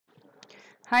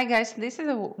Hi guys, this is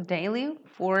a daily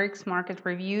Forex market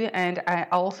review, and I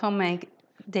also make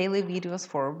daily videos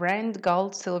for Brent,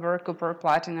 gold, silver, copper,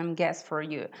 platinum, gas for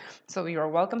you. So you're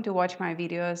welcome to watch my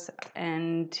videos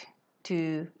and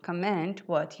to comment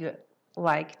what you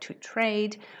like to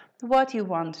trade, what you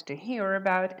want to hear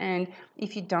about, and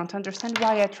if you don't understand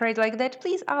why I trade like that,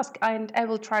 please ask and I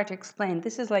will try to explain.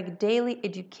 This is like daily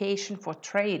education for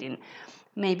trading.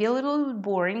 Maybe a little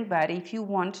boring, but if you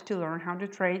want to learn how to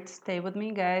trade, stay with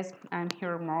me, guys. I'm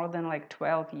here more than like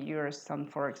 12 years on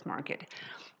Forex market.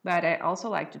 But I also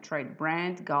like to trade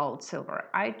Brent, gold, silver.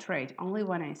 I trade only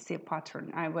when I see a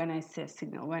pattern, when I see a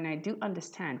signal, when I do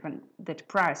understand when that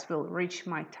price will reach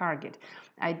my target.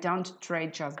 I don't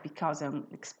trade just because I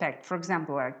expect. For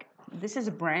example, like this is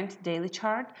a Brent daily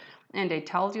chart, and I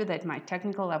told you that my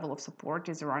technical level of support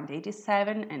is around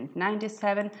 87 and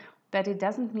 97. But it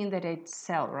doesn't mean that I'd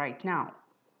sell right now.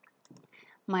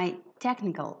 My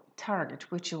technical target,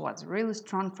 which was really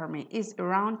strong for me, is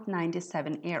around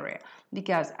 97 area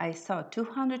because I saw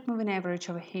 200 moving average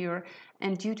over here,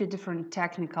 and due to different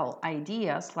technical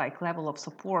ideas like level of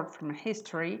support from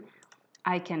history,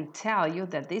 I can tell you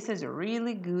that this is a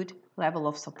really good level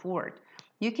of support.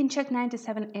 You can check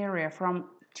 97 area from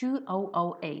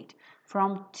 2008,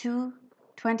 from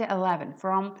 2011,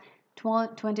 from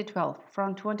 2012,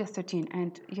 from 2013,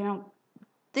 and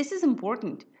this is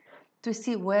important to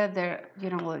see where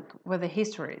where the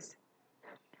history is.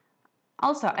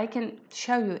 Also, I can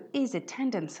show you is a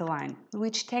tendency line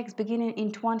which takes beginning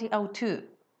in 2002.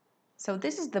 So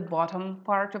this is the bottom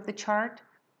part of the chart.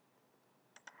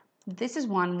 This is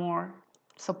one more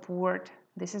support.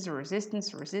 This is a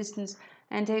resistance,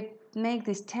 and I make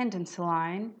this tendency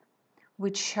line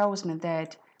which shows me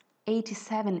that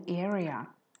 87 area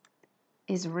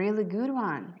is really good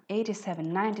one.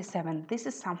 87, 97. This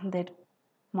is something that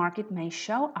market may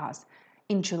show us.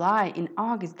 In July, in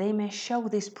August, they may show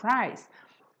this price.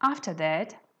 After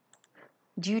that,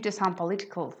 due to some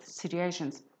political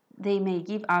situations, they may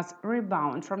give us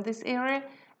rebound from this area,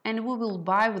 and we will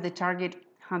buy with the target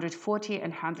 140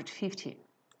 and 150.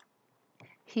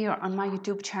 Here on my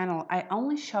YouTube channel, I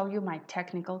only show you my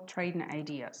technical trading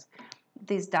ideas.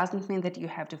 This doesn't mean that you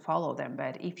have to follow them,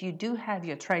 but if you do have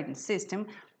your trading system,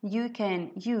 you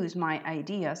can use my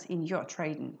ideas in your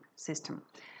trading system.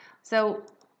 So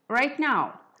right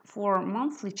now, for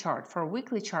monthly chart, for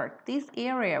weekly chart, this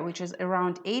area, which is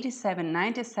around 87,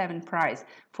 97 price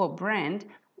for Brent,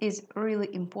 is really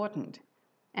important.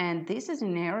 And this is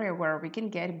an area where we can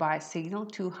get buy signal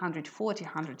to 140,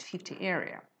 150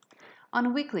 area. On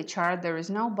a weekly chart, there is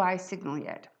no buy signal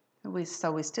yet.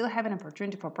 So we still have an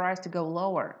opportunity for price to go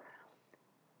lower.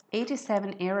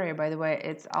 87 area, by the way,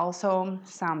 it's also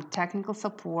some technical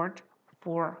support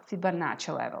for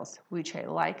Fibonacci levels, which I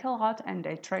like a lot, and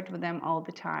I trade with them all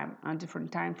the time on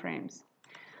different time frames.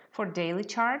 For daily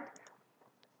chart,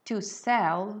 to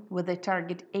sell with the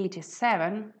target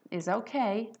 87 is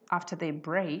okay after they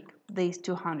break this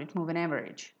 200 moving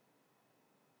average.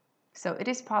 So it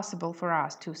is possible for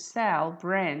us to sell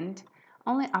Brent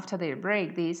only after they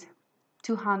break this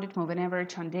 200 moving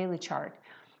average on daily chart.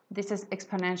 This is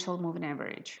exponential moving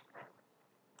average.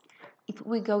 If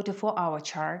we go to 4-hour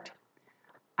chart,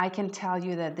 I can tell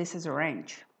you that this is a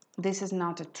range. This is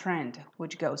not a trend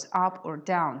which goes up or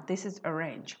down. This is a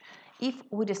range. If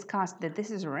we discuss that this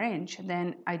is a range,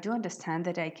 then I do understand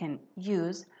that I can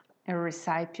use a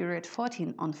RSI period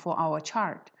 14 on 4-hour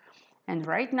chart. And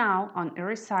right now on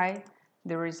RSI,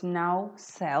 there is no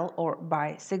sell or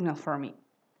buy signal for me.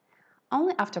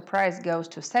 Only after price goes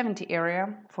to 70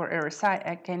 area for RSI,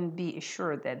 I can be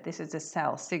assured that this is a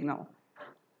sell signal.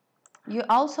 You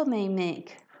also may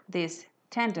make these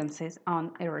tendencies on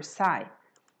RSI.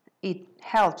 It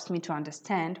helps me to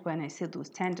understand when I see those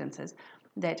tendencies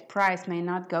that price may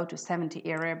not go to 70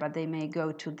 area, but they may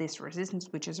go to this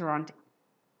resistance, which is around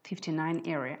 59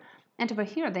 area. And over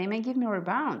here, they may give me a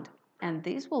rebound. And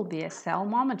this will be a sell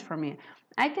moment for me.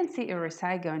 I can see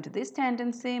RSI going to this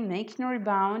tendency, making a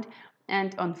rebound,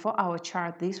 and on 4-hour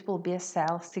chart, this will be a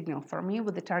sell signal for me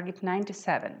with the target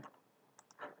 97.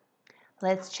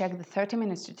 Let's check the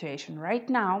 30-minute situation. Right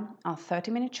now, on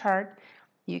 30-minute chart,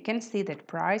 you can see that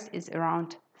price is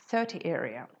around 30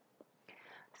 area.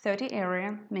 30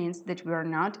 area means that we are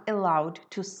not allowed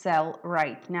to sell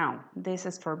right now. This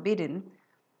is forbidden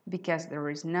because there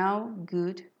is no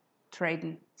good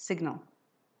trading signal.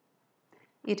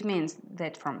 It means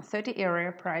that from 30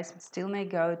 area, price still may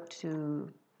go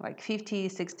to like 50,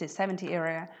 60, 70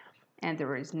 area, and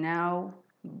there is no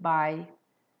buy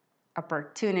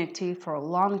opportunity for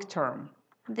long term.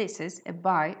 This is a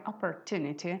buy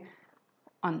opportunity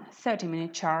on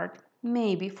 30-minute chart,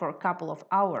 maybe for a couple of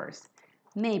hours.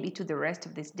 maybe to the rest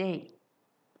of this day.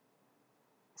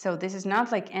 So this is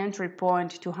not like entry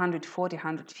point to 140,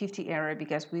 150 area,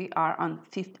 because we are on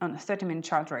a 30-minute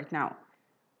chart right now.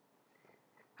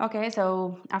 Okay,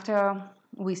 so after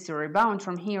we see a rebound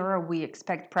from here, we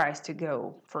expect price to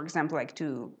go, for example, like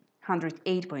to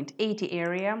 108.80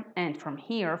 area, and from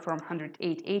here, from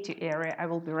 108.80 area, I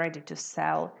will be ready to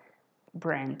sell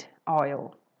Brent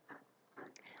oil.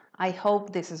 I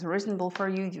hope this is reasonable for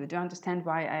you. You do understand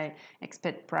why I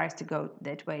expect price to go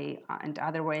that way and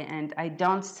other way, and I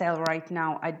don't sell right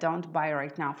now. I don't buy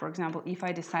right now. For example, if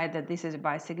I decide that this is a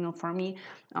buy signal for me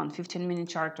on 15-minute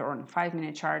chart or on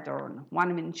 5-minute chart or on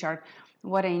 1-minute chart,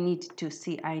 what I need to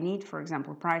see, I need, for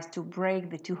example, price to break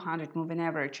the 200 moving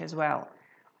average as well.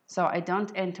 So I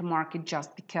don't enter market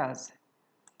just because.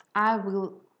 I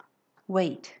will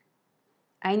wait.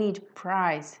 I need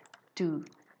price to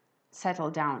settle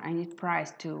down. I need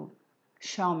price to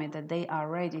show me that they are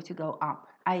ready to go up.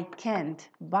 I can't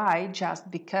buy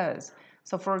just because.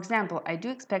 So for example, I do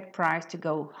expect price to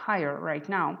go higher right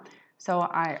now. So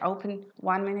I open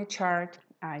 1-minute chart,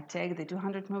 I take the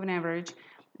 200 moving average,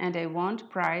 and I want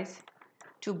price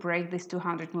to break this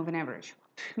 200 moving average.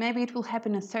 Maybe it will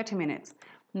happen in 30 minutes.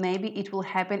 Maybe it will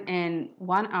happen in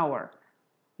 1 hour.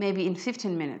 Maybe in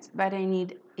 15 minutes. But I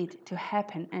need it to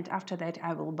happen, and after that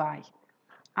I will buy.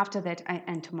 After that, I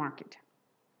enter market.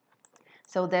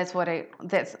 So that's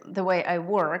the way I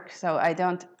work. So I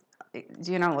don't,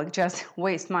 like just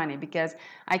waste money, because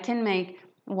I can make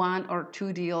 1 or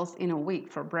 2 deals in a week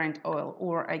for Brent oil,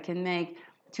 or I can make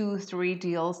 2, 3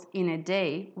 deals in a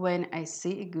day when I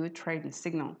see a good trading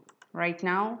signal. Right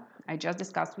now, I just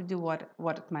discussed with you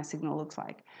what my signal looks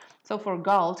like. So for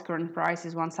gold, current price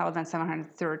is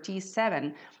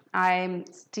 1,737. I'm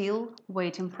still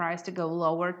waiting price to go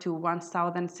lower to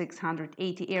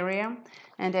 1,680 area.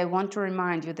 And I want to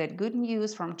remind you that good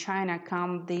news from China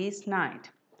come this night,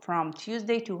 from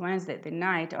Tuesday to Wednesday, the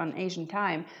night on Asian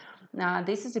time. Now,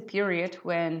 this is a period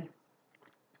when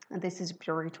we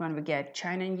get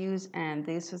China news, and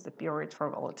this is the period for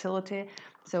volatility.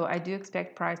 So I do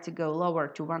expect price to go lower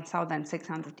to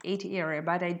 1,680 area,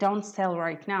 but I don't sell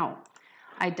right now.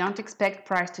 I don't expect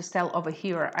price to sell over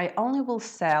here. I only will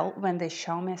sell when they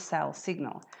show me a sell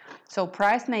signal. So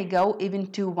price may go even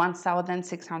to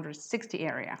 1,660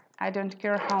 area. I don't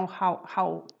care how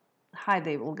high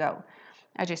they will go.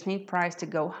 I just need price to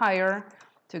go higher,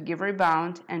 to give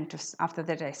rebound, and after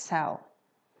that I sell.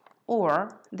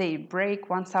 Or they break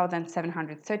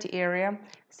 1,730 area,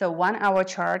 so 1 hour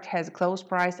chart has a close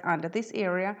price under this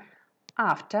area.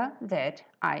 After that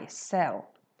I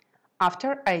sell.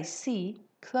 After I see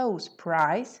close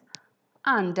price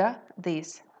under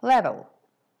this level,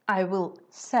 I will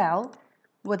sell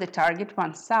with a target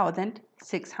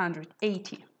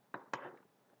 1,680.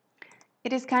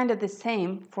 It is kind of the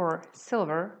same for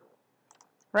silver.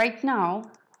 Right now,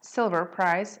 silver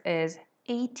price is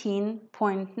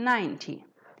 18.90,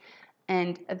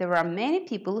 and there are many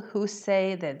people who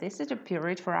say that this is a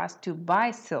period for us to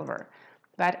buy silver.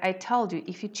 But I told you,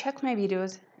 if you check my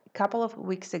videos a couple of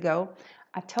weeks ago,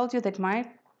 I told you that my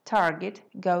target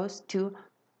goes to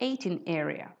 18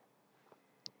 area.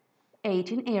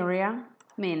 18 area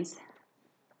means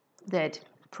that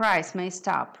price may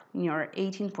stop near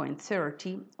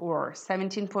 18.30 or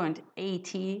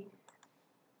 17.80.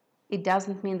 It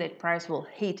doesn't mean that price will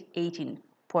hit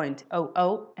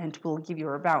 18.00 and will give you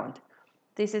a rebound.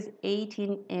 This is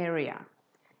 18 area.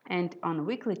 And on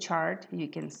weekly chart, you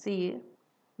can see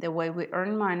the way we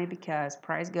earn money, because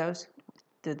price goes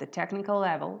to the technical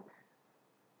level.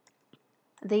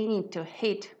 They need to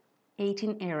hit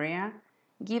 18 area,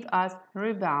 give us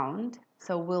rebound.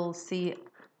 So we'll see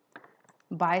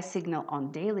buy signal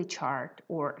on daily chart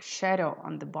or shadow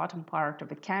on the bottom part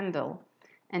of a candle.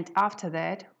 And after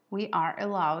that, we are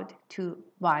allowed to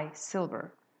buy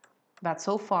silver. But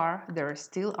so far, they're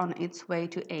still on its way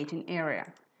to 18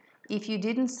 area. If you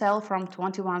didn't sell from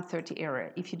 21.30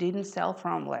 area, if you didn't sell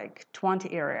from like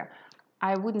 20 area,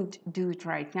 I wouldn't do it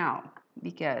right now,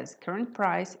 because current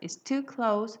price is too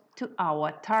close to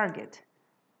our target.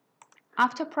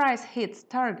 After price hits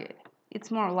target,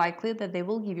 it's more likely that they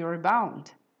will give you a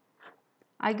rebound.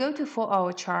 I go to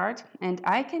 4-hour chart and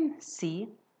I can see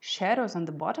shadows on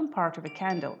the bottom part of a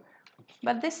candle.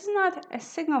 But this is not a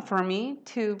signal for me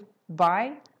to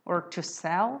buy or to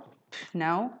sell.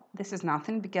 No, this is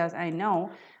nothing, because I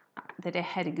know that I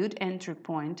had a good entry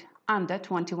point under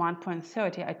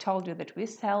 21.30. I told you that we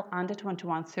sell under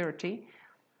 21.30.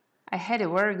 I had a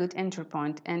very good entry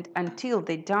point, and until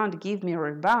they don't give me a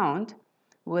rebound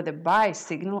with a buy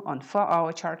signal on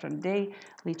 4-hour chart, on daily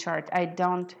chart, I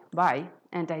don't buy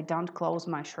and I don't close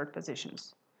my short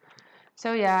positions.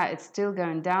 So yeah, it's still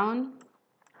going down,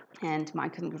 and my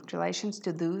congratulations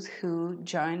to those who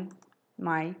join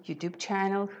my YouTube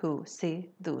channel, who see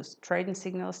those trading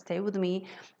signals. Stay with me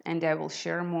and I will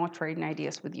share more trading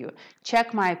ideas with you.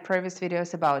 Check my previous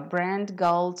videos about Brent,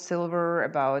 gold, silver,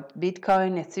 about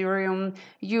Bitcoin, Ethereum,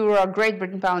 Euro, Great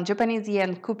Britain pound, Japanese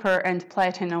yen, copper, and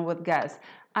platinum with gas.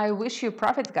 I wish you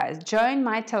profits, guys. Join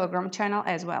my Telegram channel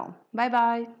as well. Bye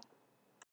bye.